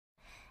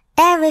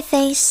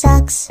Everything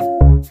sucks.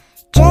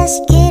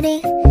 Just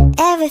kidding,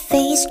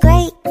 everything is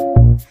great.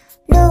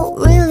 No,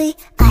 really,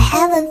 I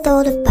haven't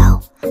thought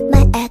about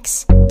my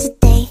ex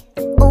today.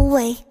 Oh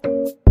wait,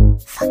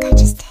 fuck, I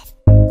just did.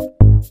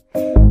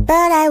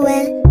 But I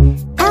went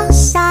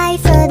outside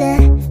for the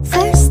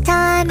first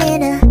time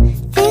in a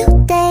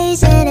few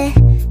days, and it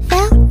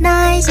felt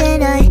nice,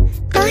 and I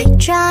might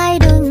try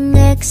doing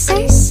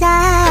exercise.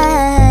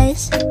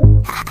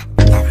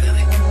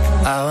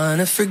 I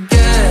wanna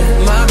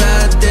forget my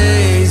bad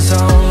days,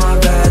 all my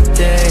bad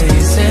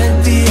days,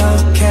 and be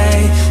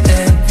okay,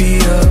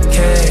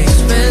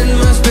 Spend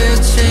my spare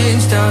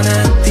change down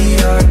at the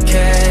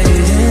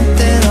arcade, and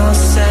then I'll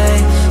say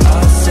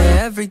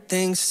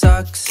everything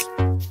sucks.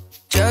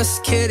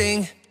 Just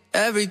kidding,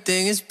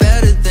 everything is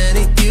better than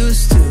it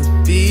used to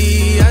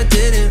be. I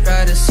didn't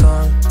write a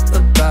song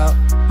about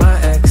my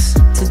ex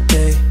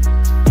today.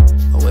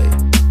 Oh wait,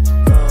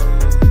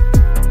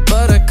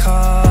 but I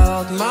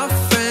called my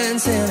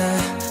friends and I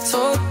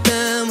told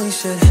them we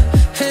should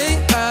hang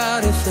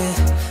out if it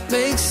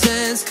makes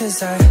sense,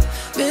 'cause I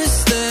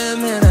miss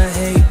them and I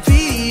hate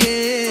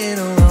being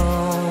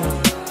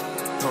alone.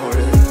 Oh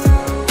really?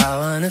 I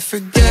wanna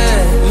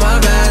forget my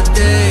bad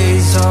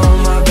days, all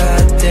my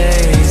bad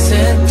days,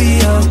 and be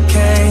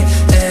okay,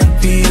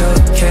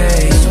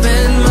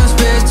 Spend my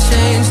spare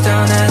change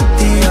down at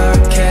the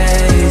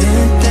arcade,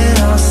 and then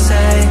I'll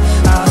say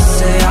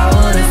I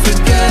wanna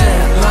forget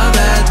my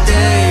bad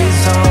days,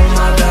 all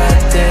my bad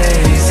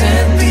days,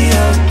 and be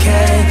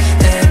okay,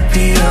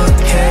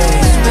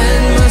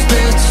 Spend my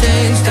spare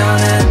change down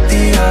at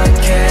the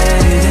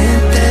arcade,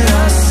 and then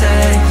I'll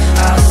say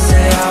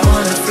I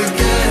wanna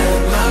forget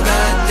my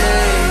bad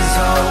days,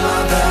 all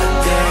my bad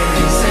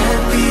days,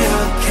 and be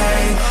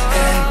okay,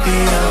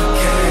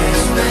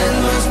 Spend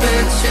my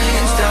spare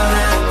change down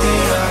at the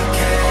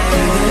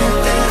arcade, and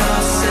then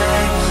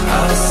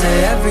I'll say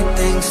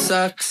everything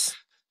sucks.